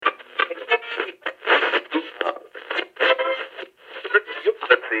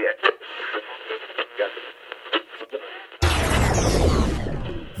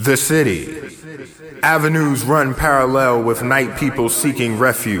The city. Avenues run parallel with night people seeking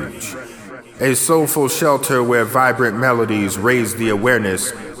refuge. A soulful shelter where vibrant melodies raise the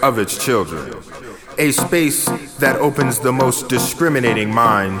awareness of its children. A space that opens the most discriminating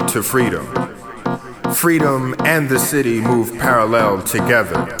mind to freedom. Freedom and the city move parallel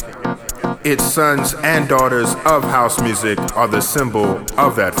together. Its sons and daughters of house music are the symbol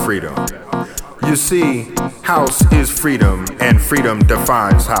of that freedom. You see, house is freedom, and freedom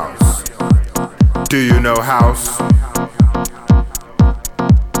defines house. Do you know house?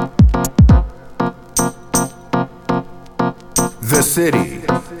 The city,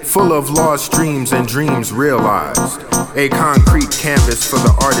 full of lost dreams and dreams realized. A concrete canvas for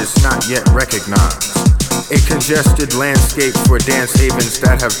the artists not yet recognized. A congested landscape for dance havens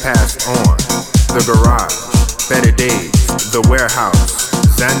that have passed on. The garage, better days, the warehouse,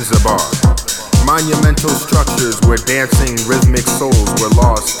 Zanzibar. Monumental structures where dancing rhythmic souls were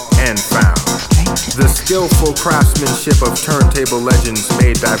lost and found. The skillful craftsmanship of turntable legends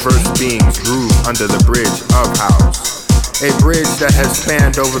made diverse beings groove under the bridge of house. A bridge that has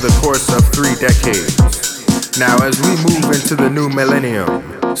spanned over the course of 3 decades. Now as we move into the new millennium,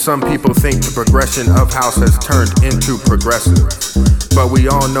 some people think the progression of house has turned into progressive. But we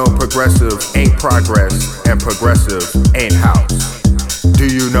all know progressive ain't progress, and progressive ain't house. Do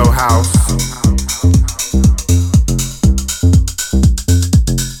you know house?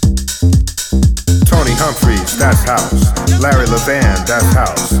 Tony Humphries, that's house. Larry Levan, that's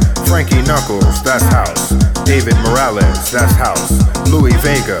house. Frankie Knuckles, that's house. David Morales, that's house. Louis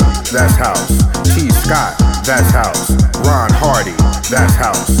Vega, that's house. T. Scott, that's house. Ron Hardy, that's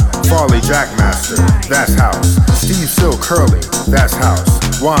house. Farley Jackmaster, that's house. Steve Silk Hurley, that's house.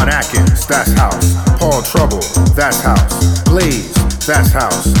 Juan Atkins, that's house. Paul Trouble, that's house. Blaze, that's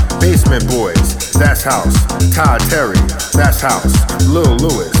house. Basement Boys, that's house. Todd Terry, that's house. Lil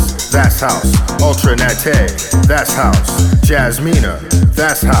Lewis, that's house. Ultra Nate, that's house. Jasmina,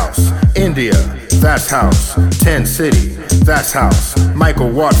 that's house. India, that's house. 10 City, that's house. Michael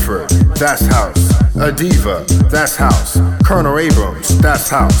Watford, that's house. Adiva, that's house. Colonel Abrams, that's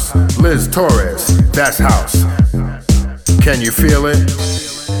house. Liz Torres, that's house. Can you feel it?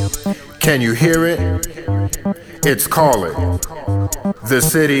 Can you hear it? It's calling. The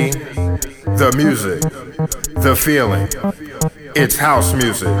city, the music, the feeling. It's house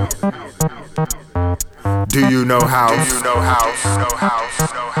music. Do you know house? Do you know house? Know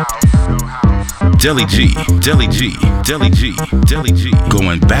house? Know house? Know house? Deli G, Deli G, Deli G, Deli G.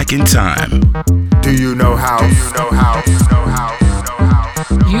 Going back in time. Do you know house? Do you know house? Know house? Know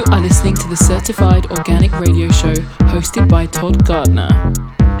house? You are listening to the Certified Organic Radio Show hosted by Todd Gardner.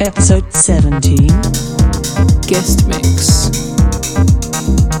 Episode 17. Guest Mix.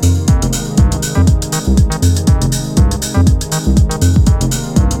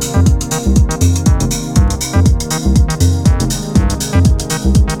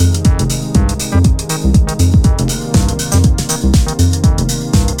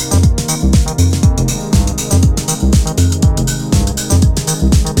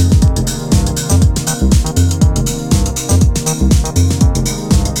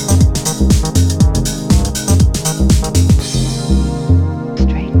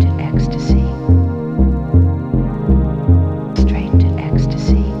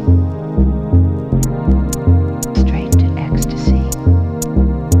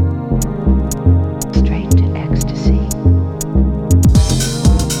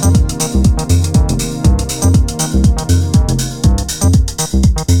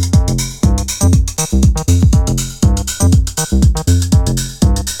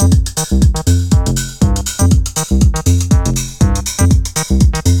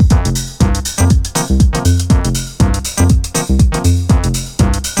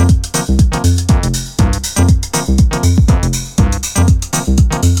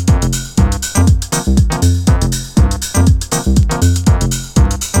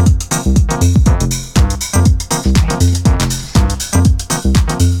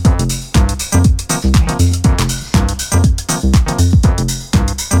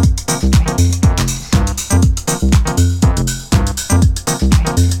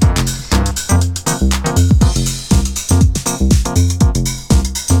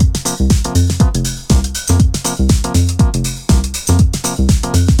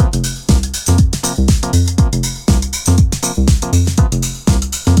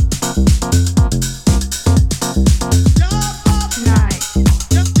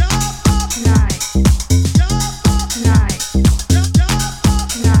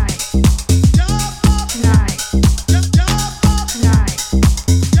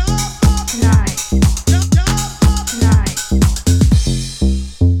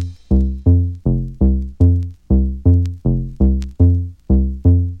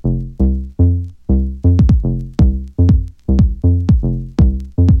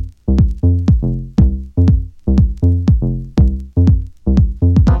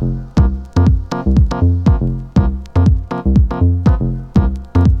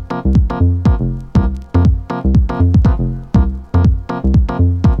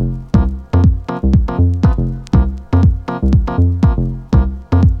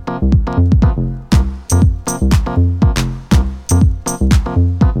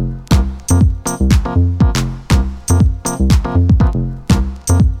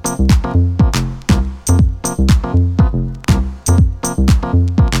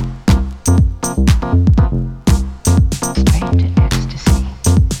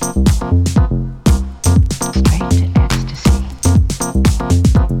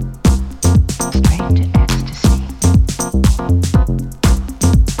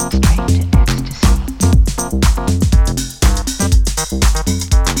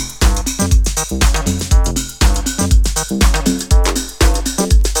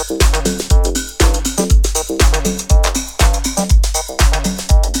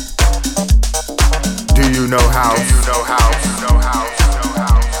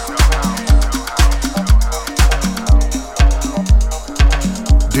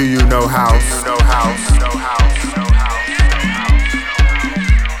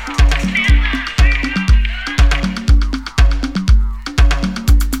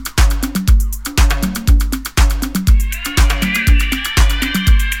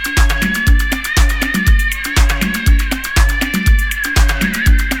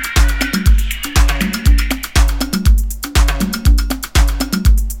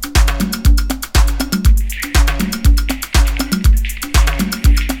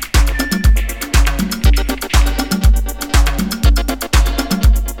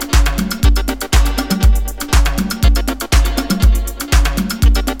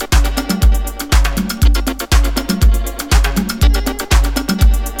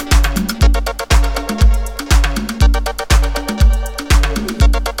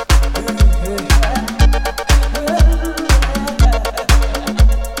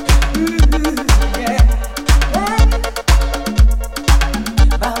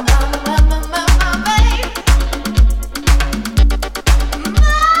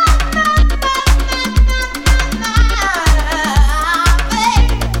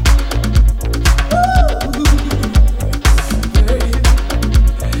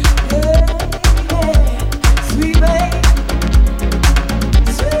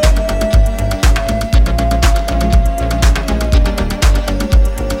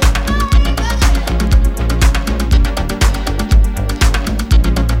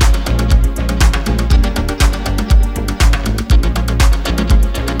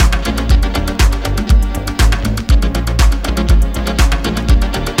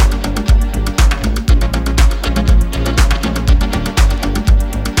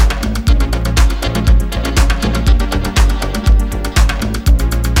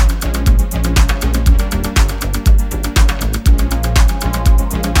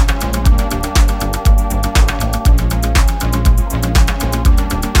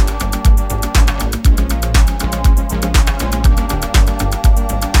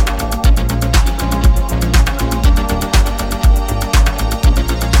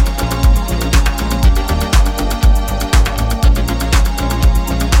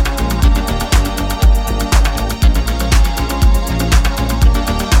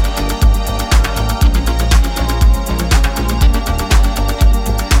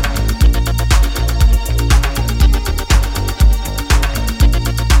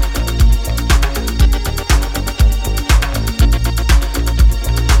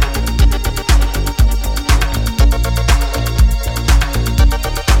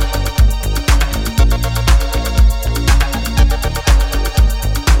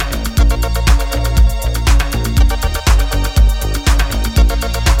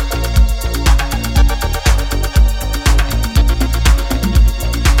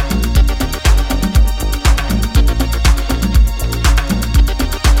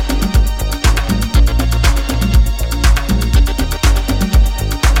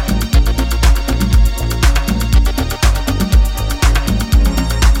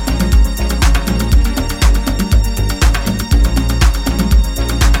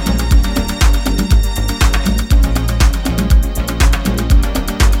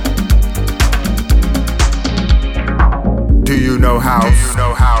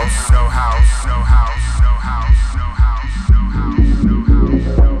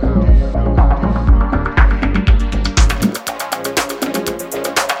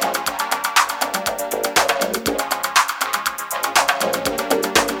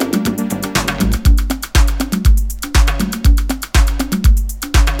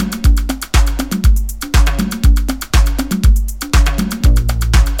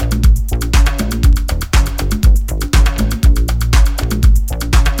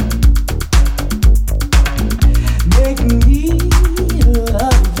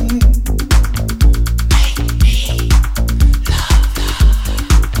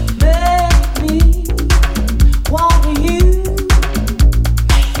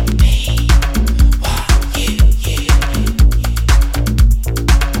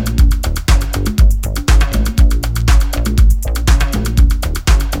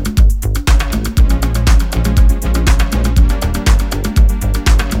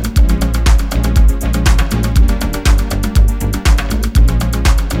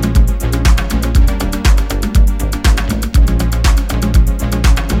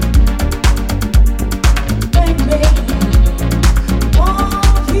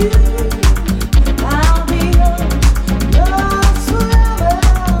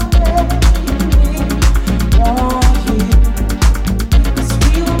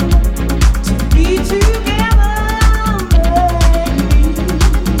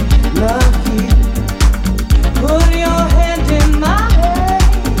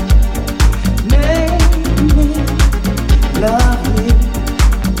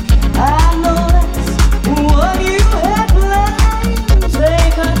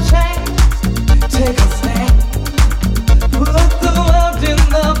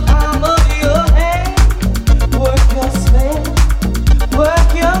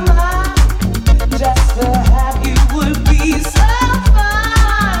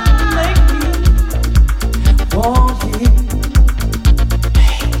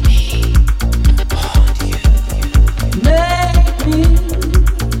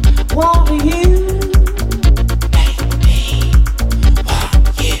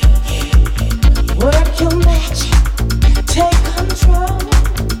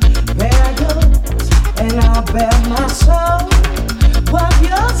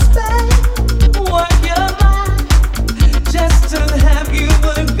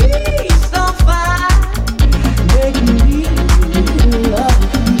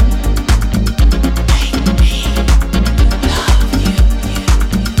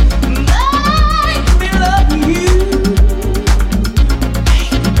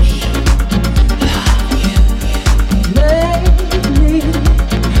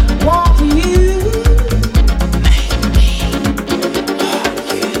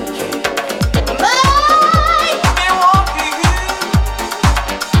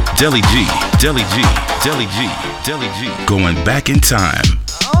 Deli G, Deli G, Deli G, Deli G. Going back in time.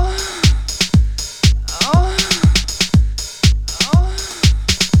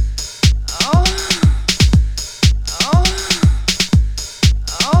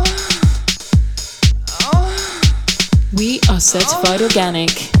 We are certified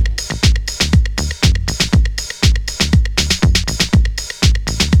organic.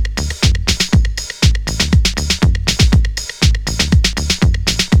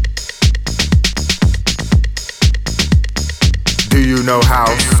 Do you know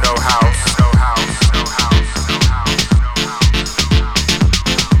house?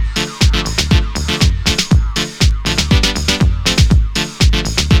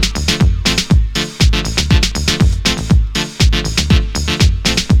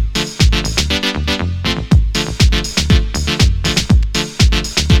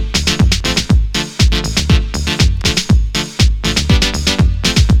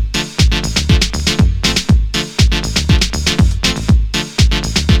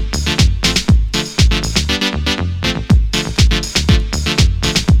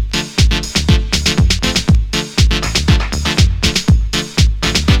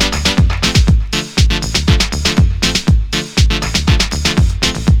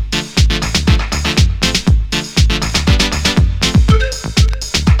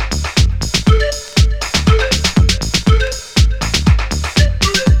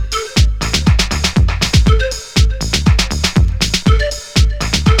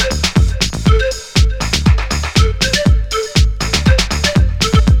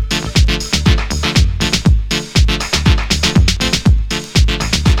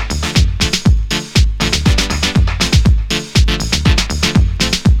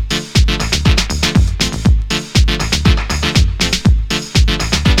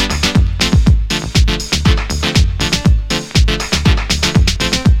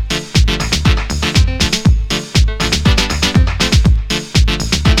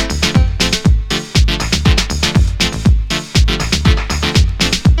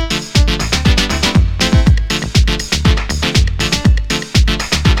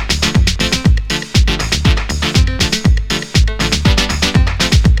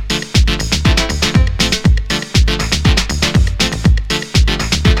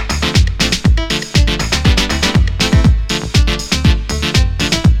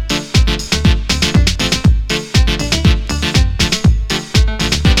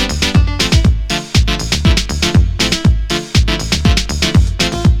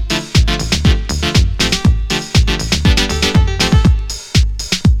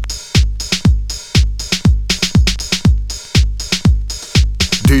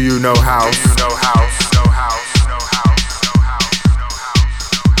 Do you know house?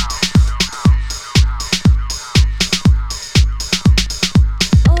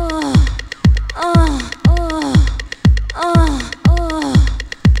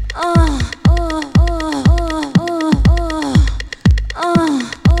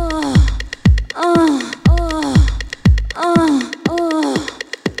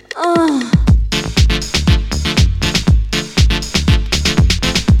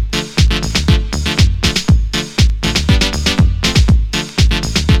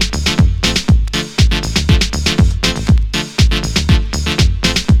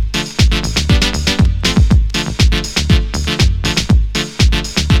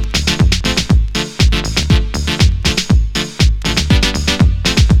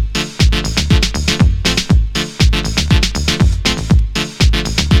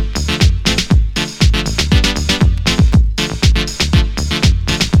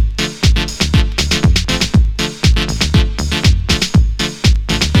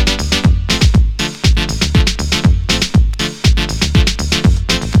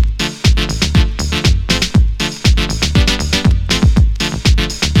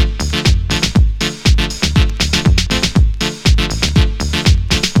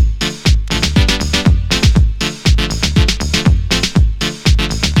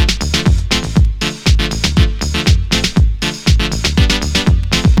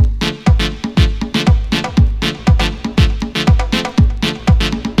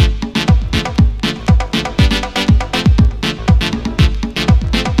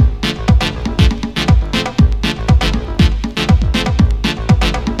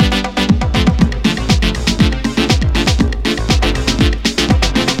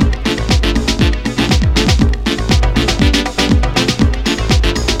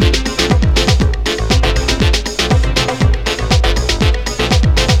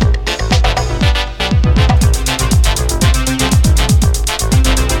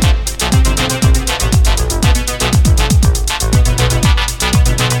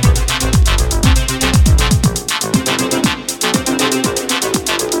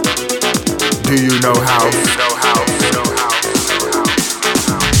 Do you know house?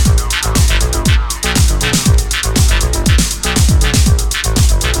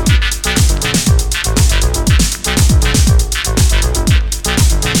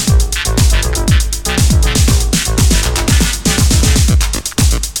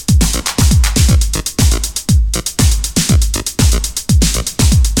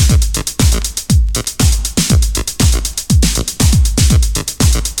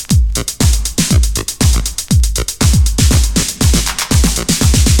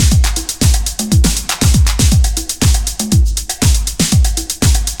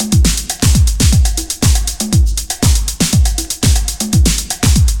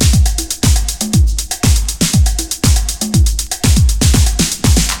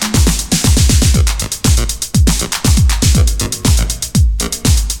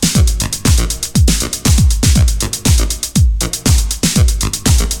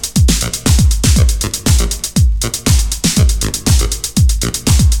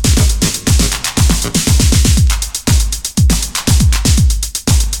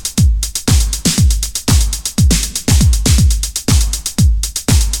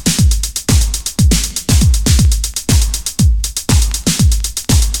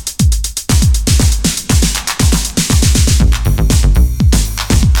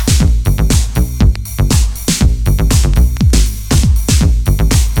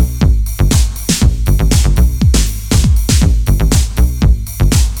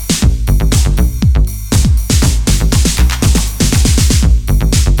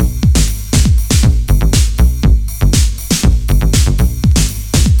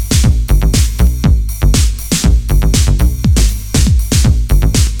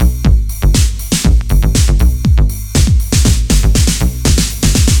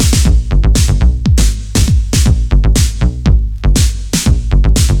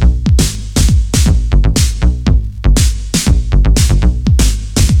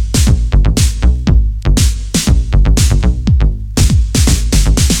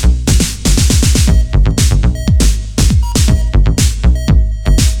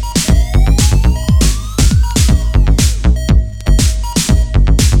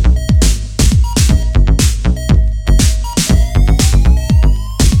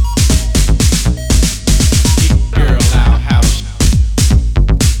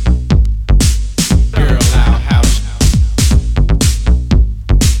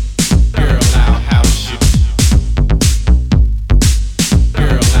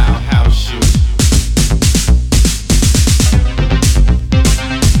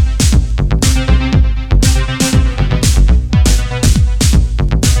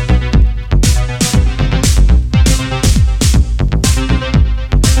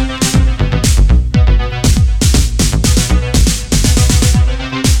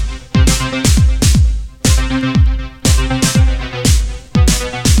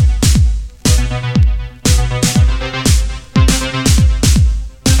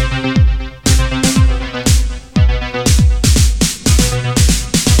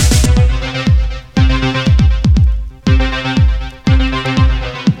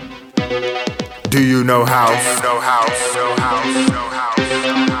 Do you know house?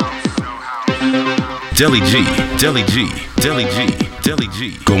 Deli G, Deli G, Deli G, Deli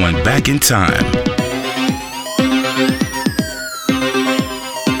G. Going back in time.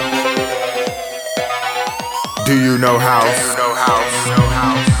 Do you know house?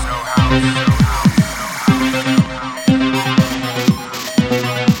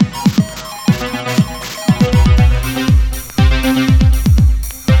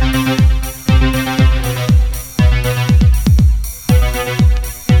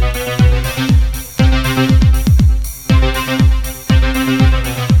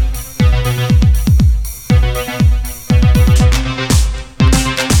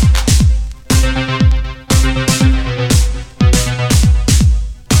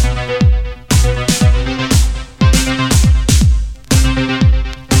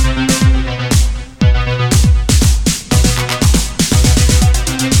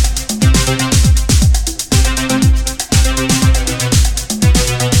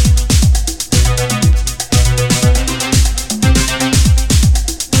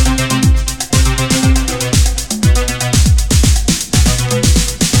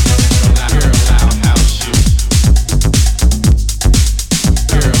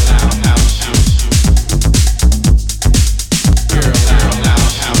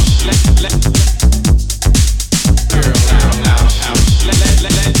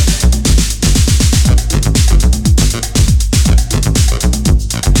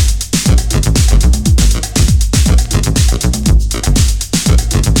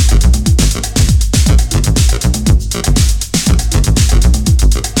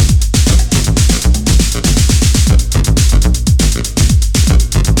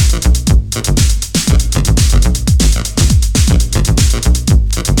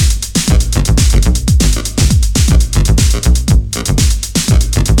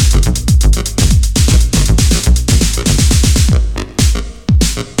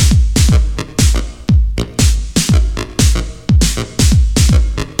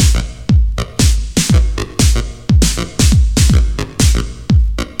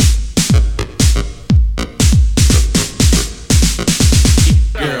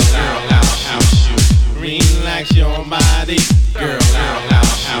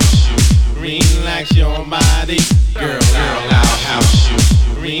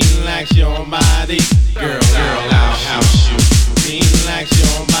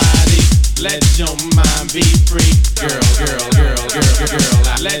 mind be free. Girl, girl, girl, girl, girl,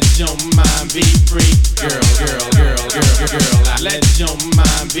 girl. Let your mind be free. Girl, girl, girl, girl, girl, girl. Let your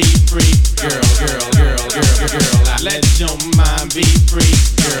mind be free. Girl, girl, girl, girl, girl, girl. Let your mind be free.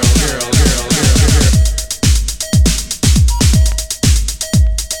 Girl, girl, girl, girl, girl, girl.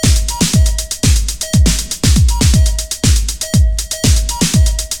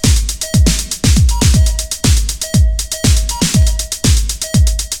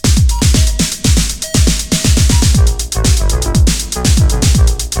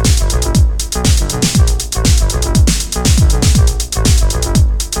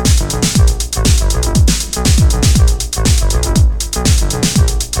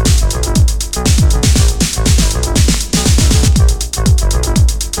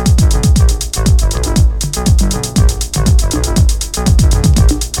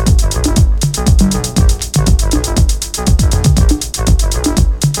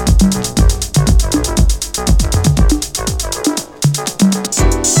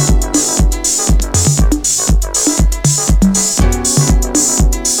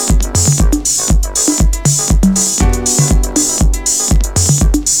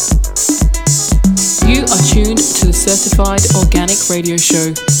 Certified Organic Radio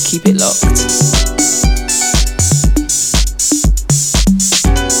Show. Keep it locked.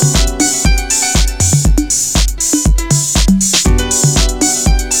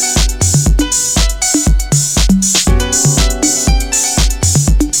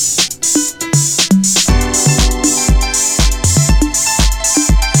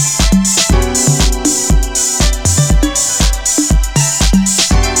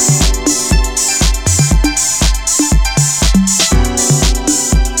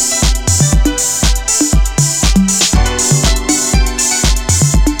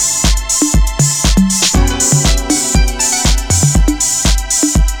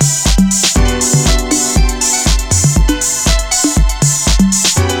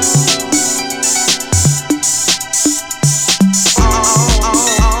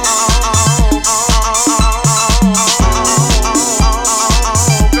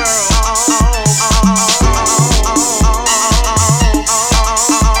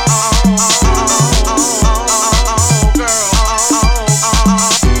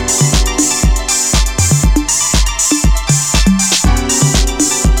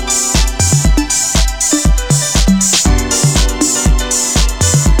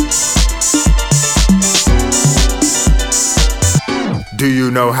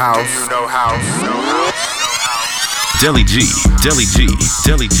 Deli G, Deli G,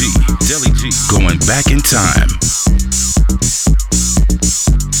 Deli G, Deli G. Going back in time.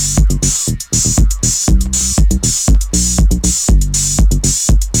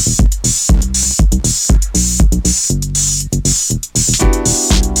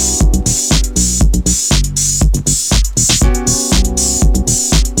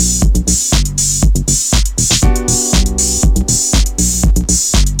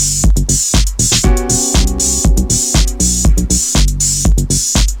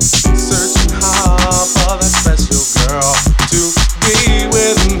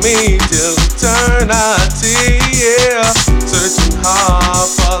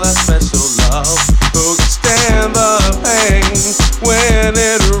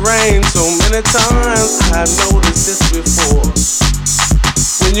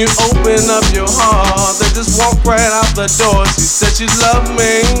 The door, she said she loved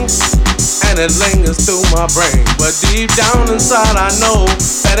me, and it lingers through my brain. But deep down inside, I know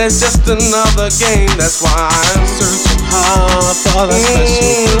that it's just another game. That's why I'm searching hard for the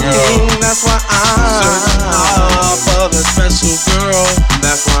special girl. That's why I'm searching hard for the special girl.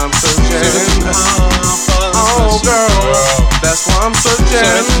 That's why I'm searching hard for the special girl. That's why I'm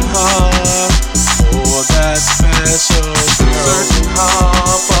searching hard for that special girl. Searching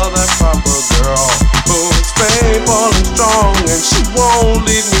hard for that proper girl who's faithful and strong, and she won't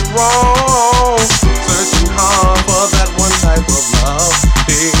lead me wrong. Searching hard for that one type of love,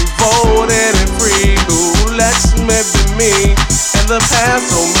 devoted and free, who lets me be me. In the past,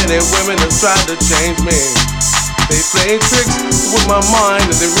 so many women have tried to change me. They play tricks with my mind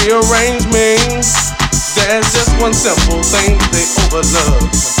and they rearrange me. There's just one simple thing they overlook.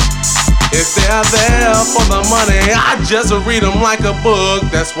 If they're there for the money, I just read them like a book.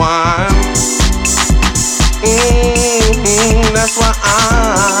 That's why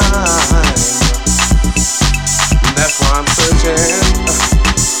that's why I'm searching.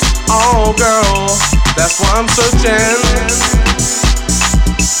 Oh girl, that's why I'm searching.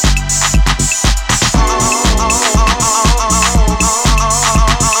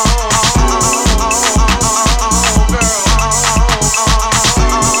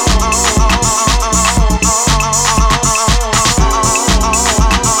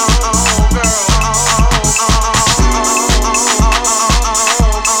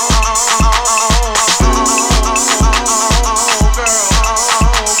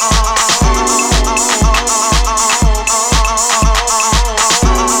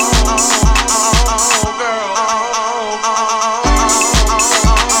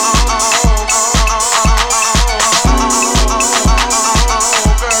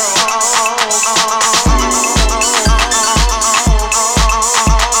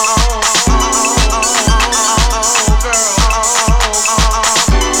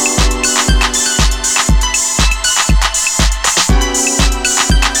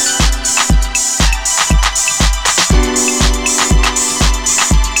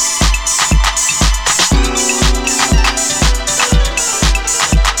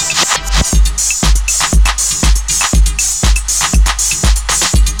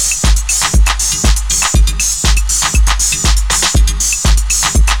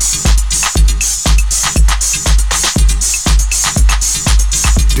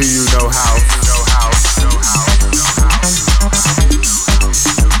 Do you know house?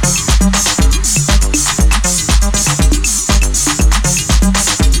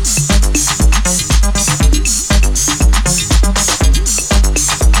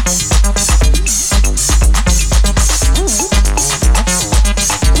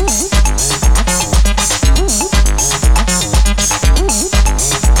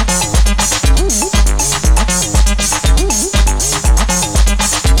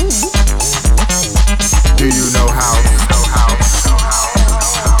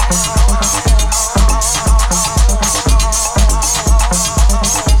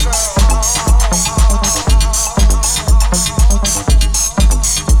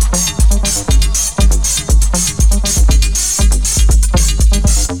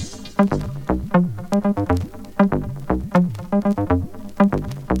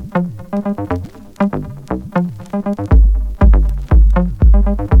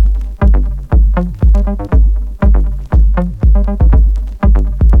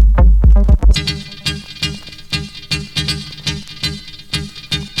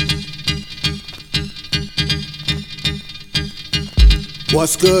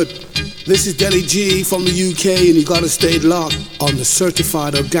 What's good? This is Deli G from the UK, and you gotta stay locked on the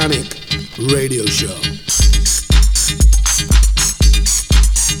Certified Organic Radio Show.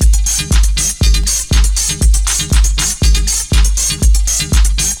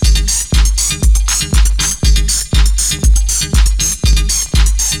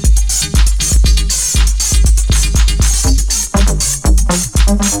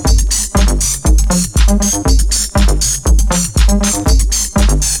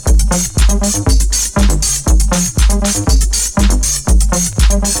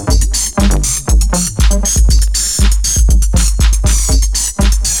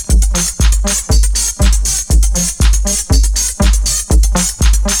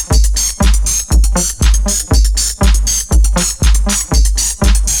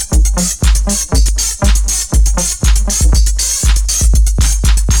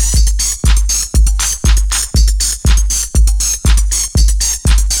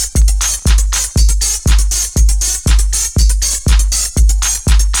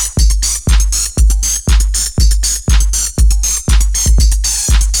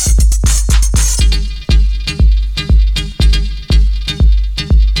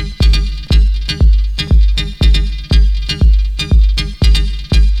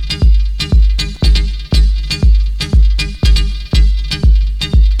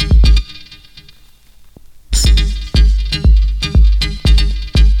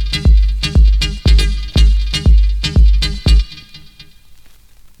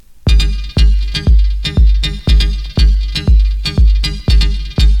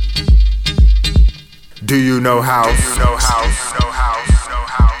 Do you know house?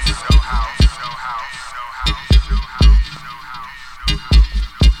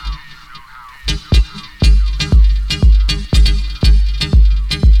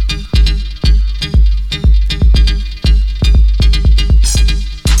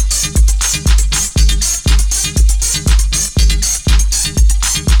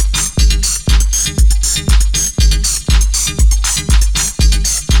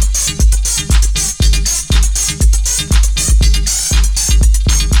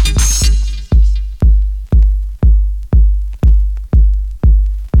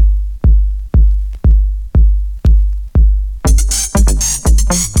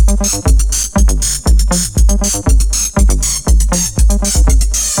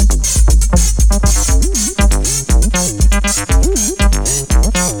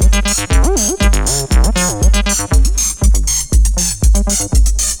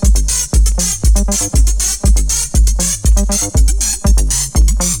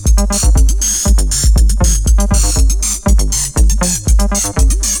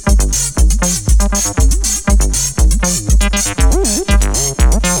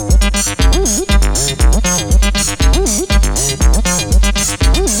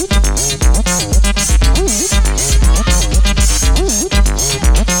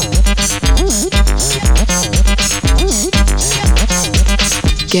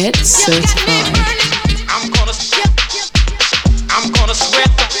 Get certified. I'm gonna sweat. I'm gonna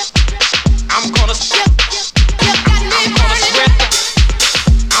sweat. I'm gonna sweat. I'm gonna sweat.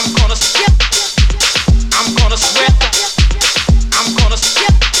 I'm gonna sweat. I'm gonna sweat. I'm gonna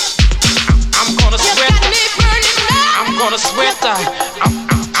sweat. I'm gonna sweat. I'm gonna sweat.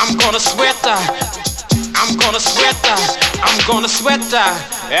 I'm gonna sweat. I'm gonna sweat. I'm gonna sweat.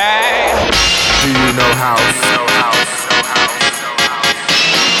 Hey. Do you know house?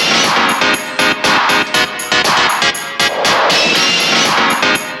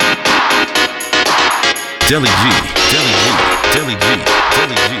 Deli G, Deli G, Deli G,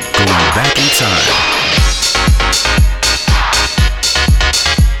 Deli G. Going back in time.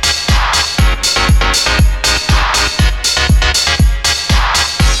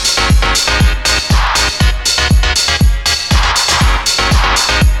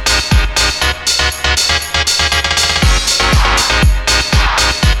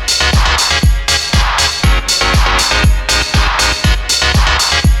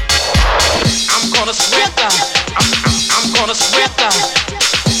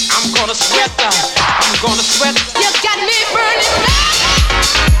 Gonna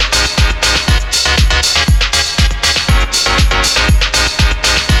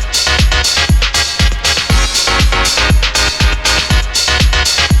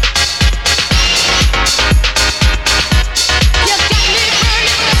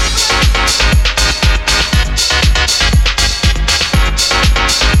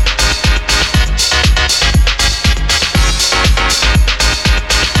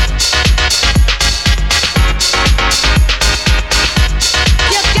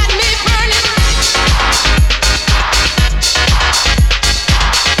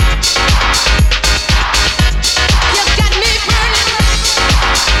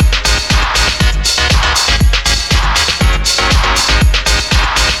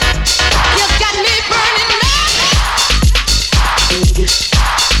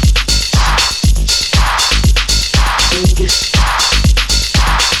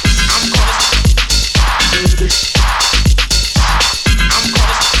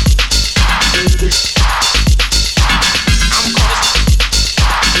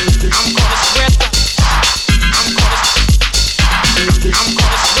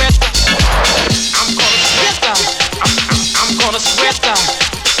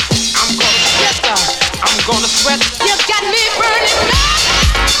sweat. You got me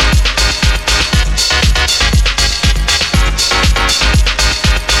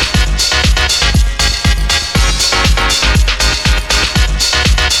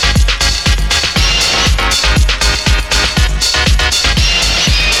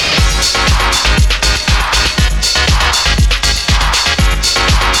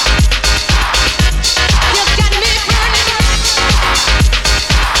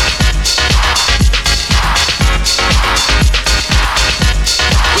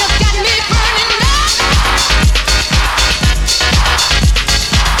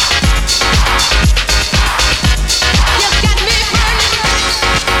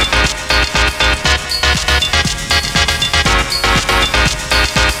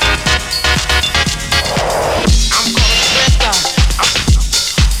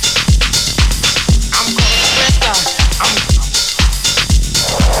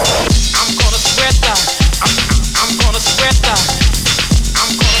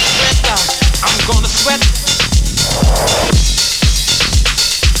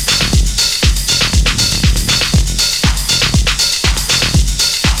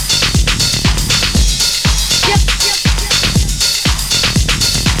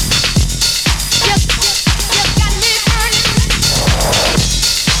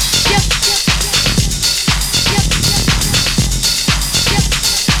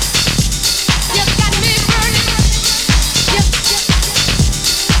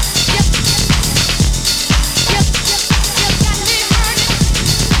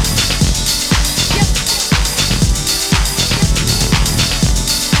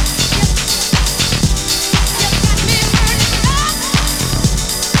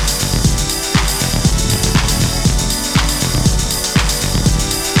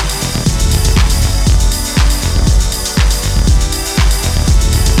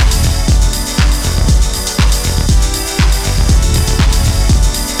up.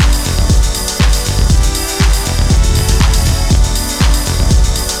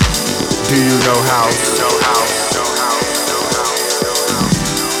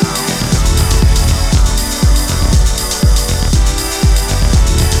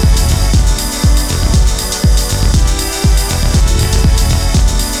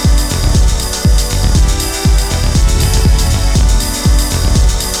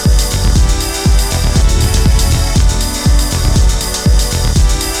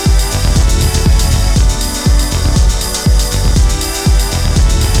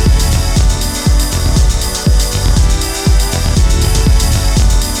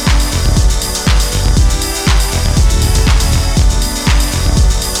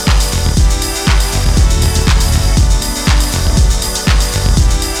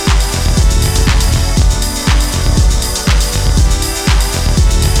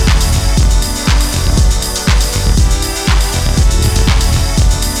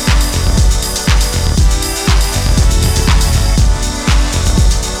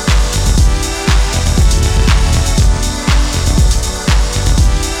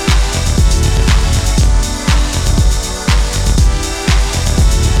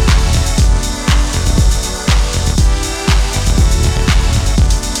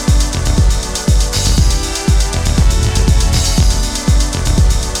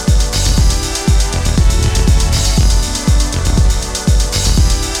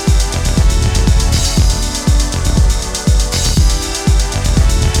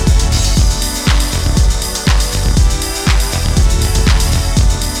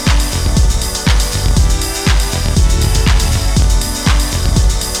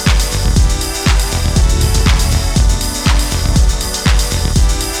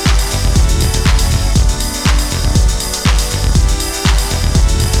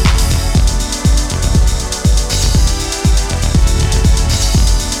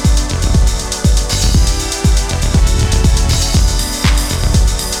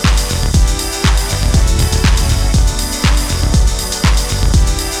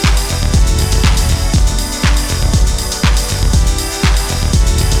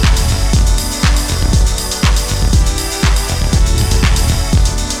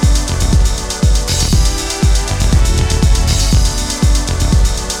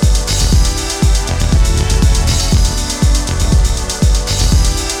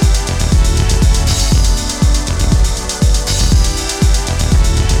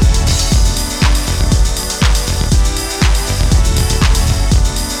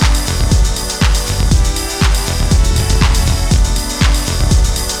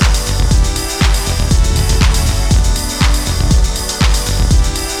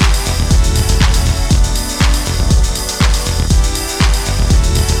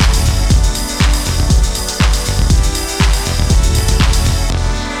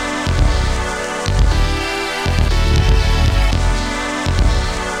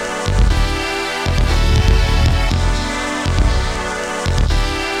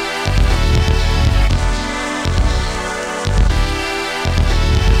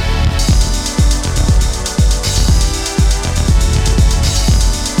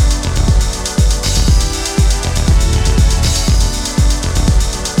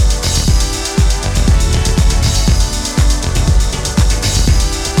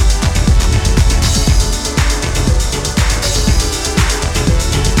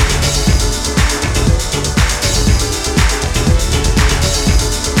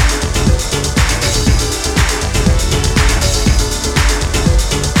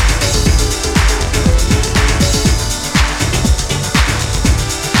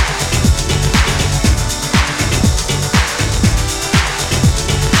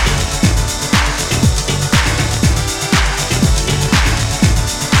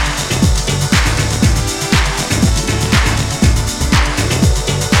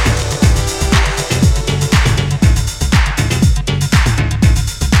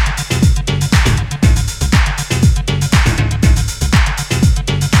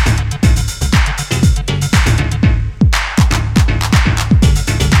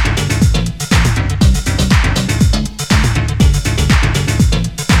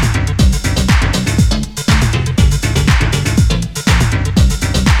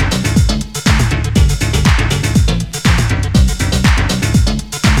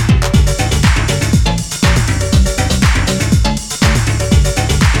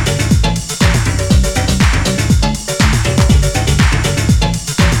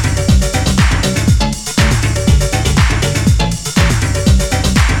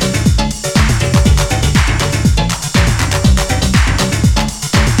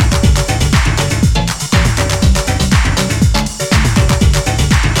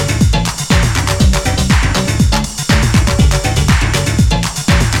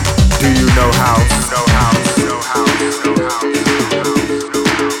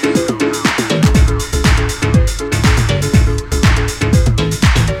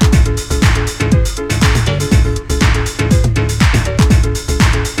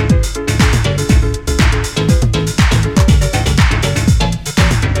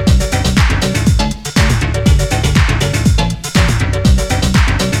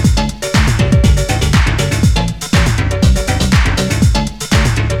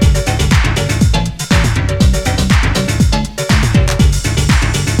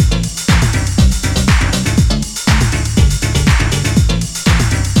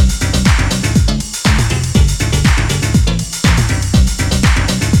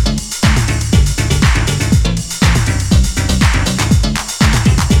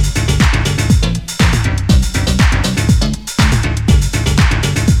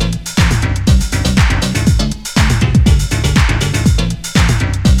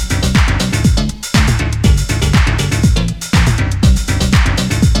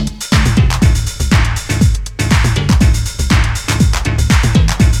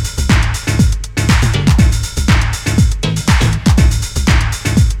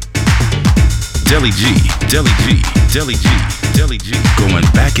 Deli G, Deli G, Deli G, Deli G. Going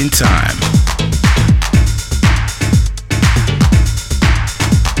back in time.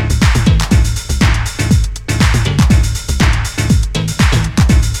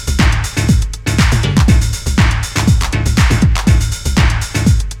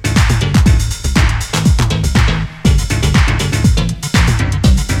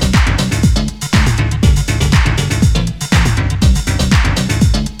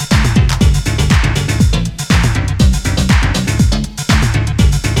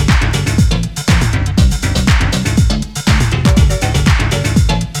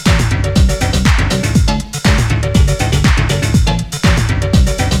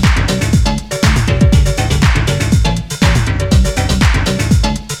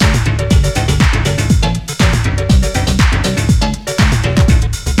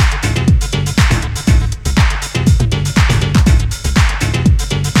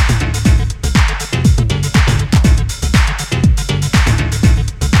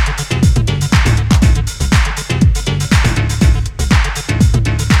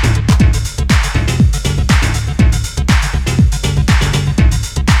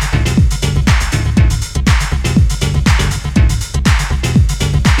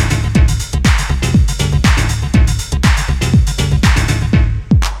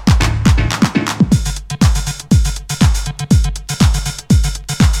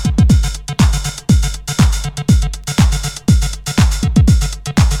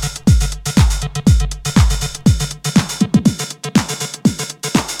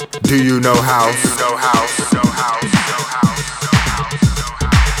 Do you know house?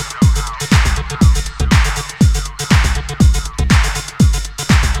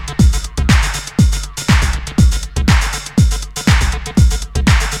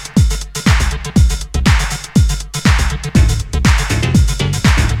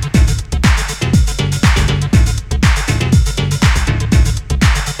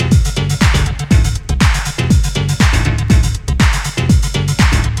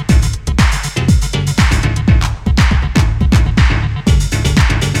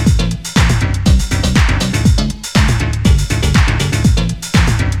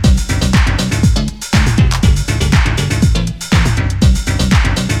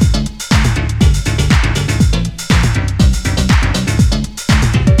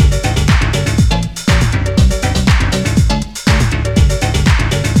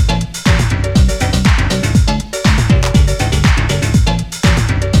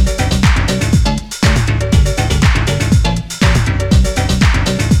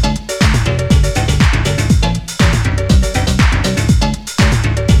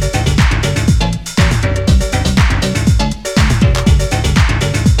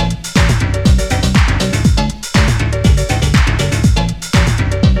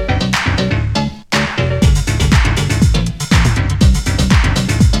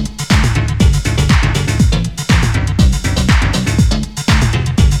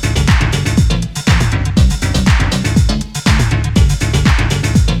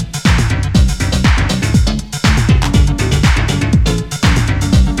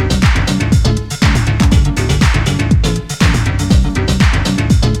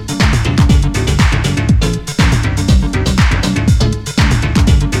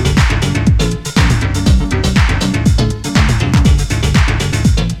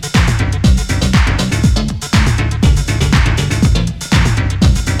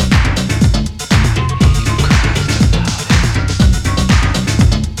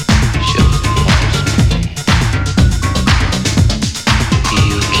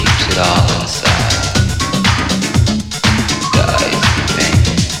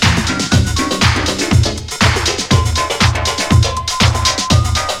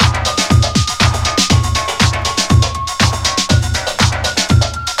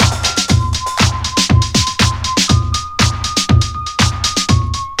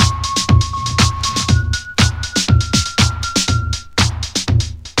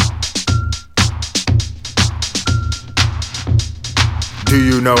 Do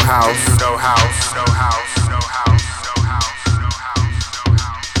you know house? No house, no house, no house.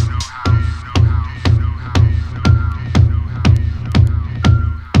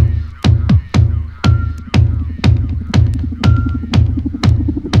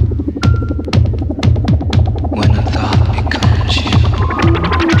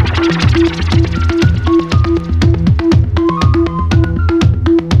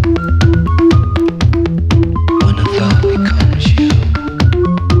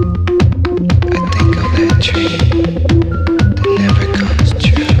 Tree.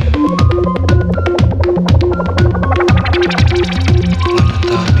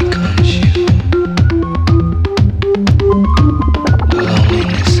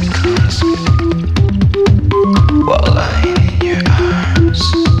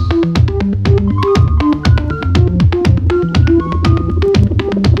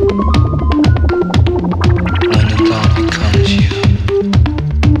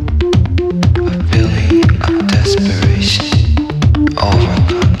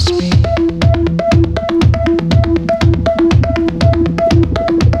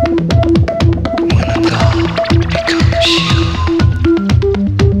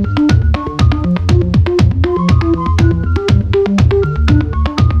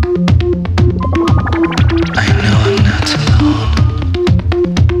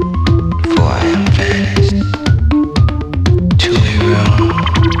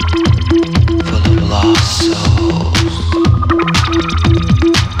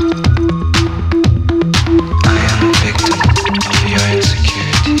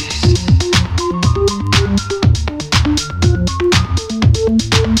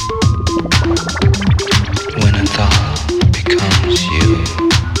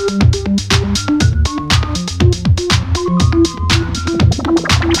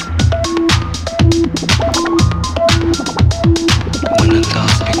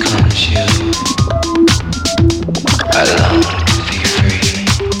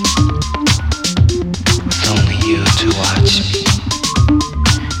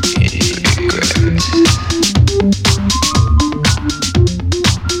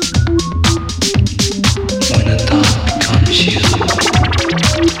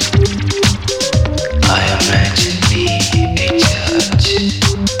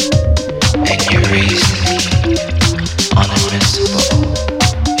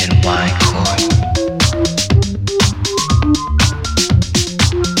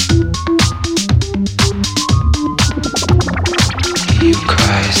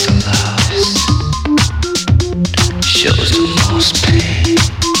 carries the loudest, shows the most pain.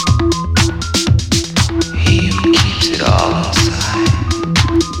 He who keeps it all inside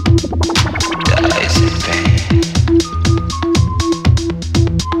dies in vain.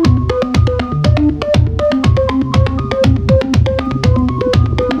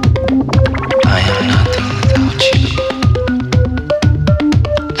 I am nothing without you,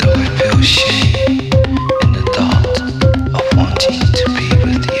 though I feel shame in the thought of wanting to be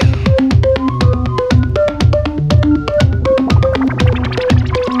with you.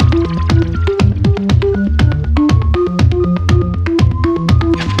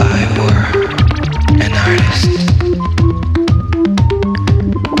 If I were an artist,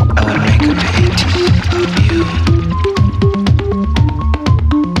 I would make a painting of you,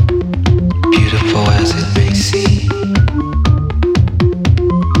 beautiful as it may seem.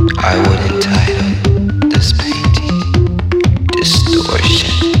 I would entitle this painting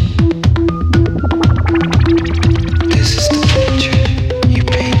Distortion. This is the picture you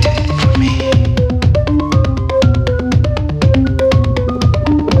painted for me.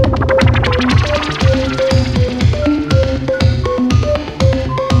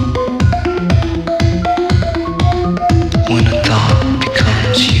 When a thought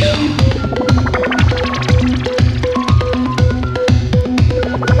becomes you,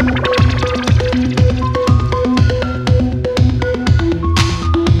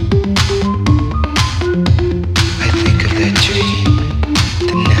 I think of that dream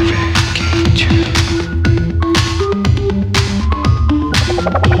that never came true.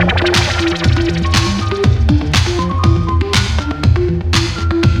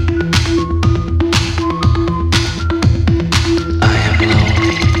 I am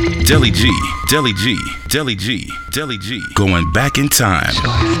lonely, Deli G, Deli G, Deli G, Deli G. Going back in time. so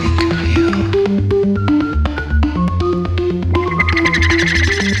I think of you.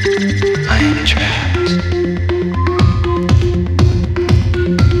 I am trapped.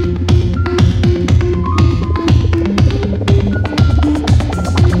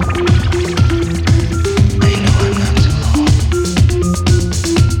 I know I'm not alone.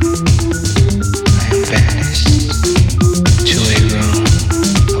 I am banished to a room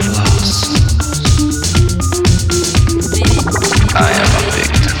of loss. I am a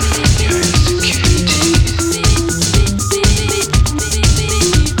victim.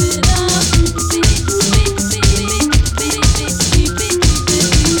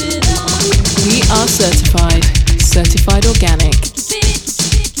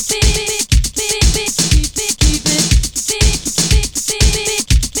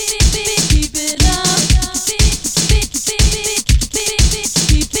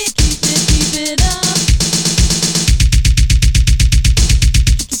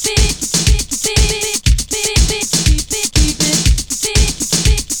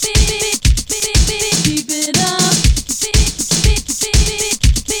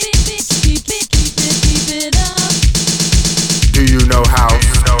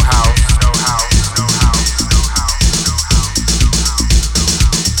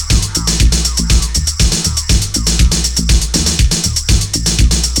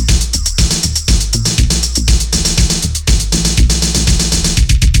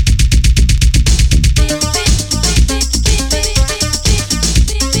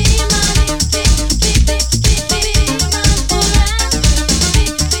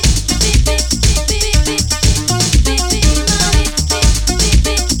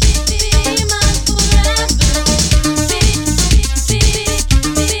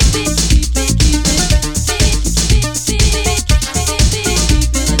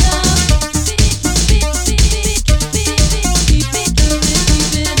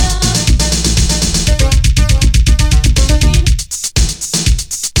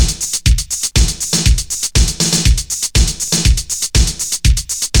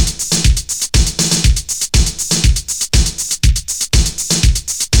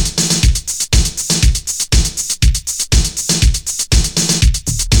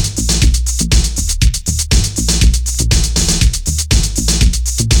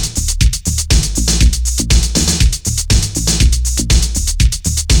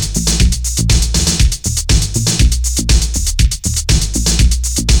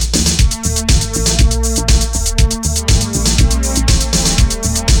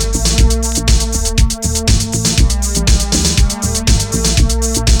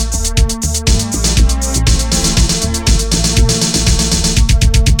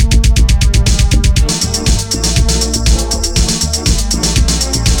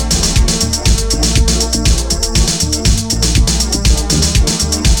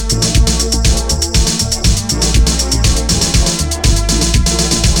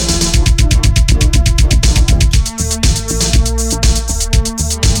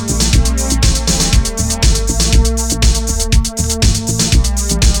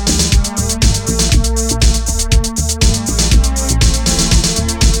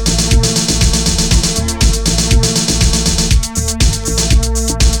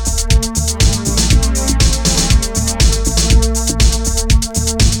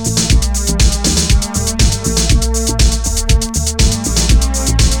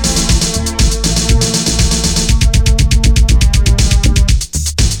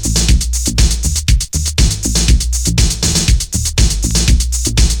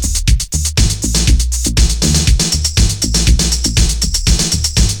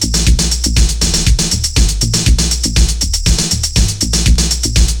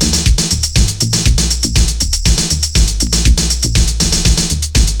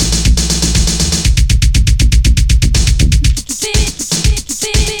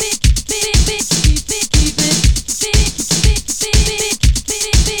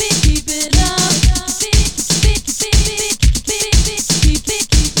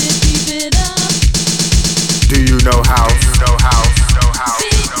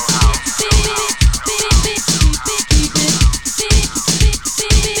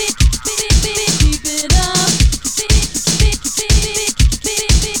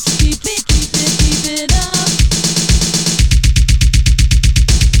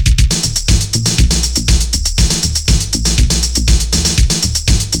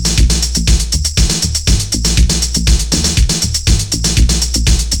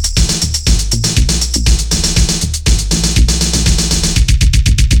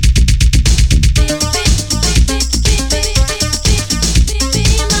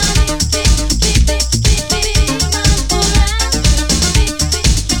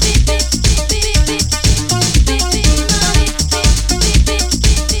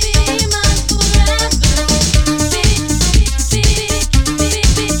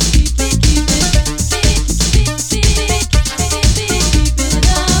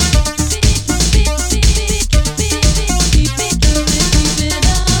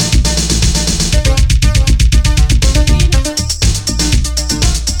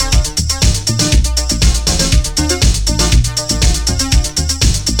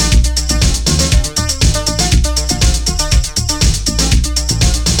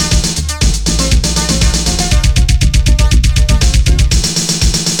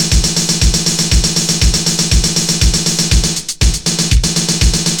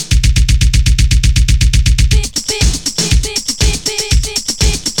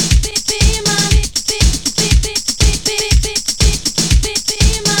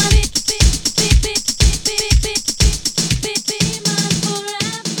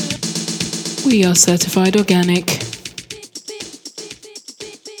 We are certified organic.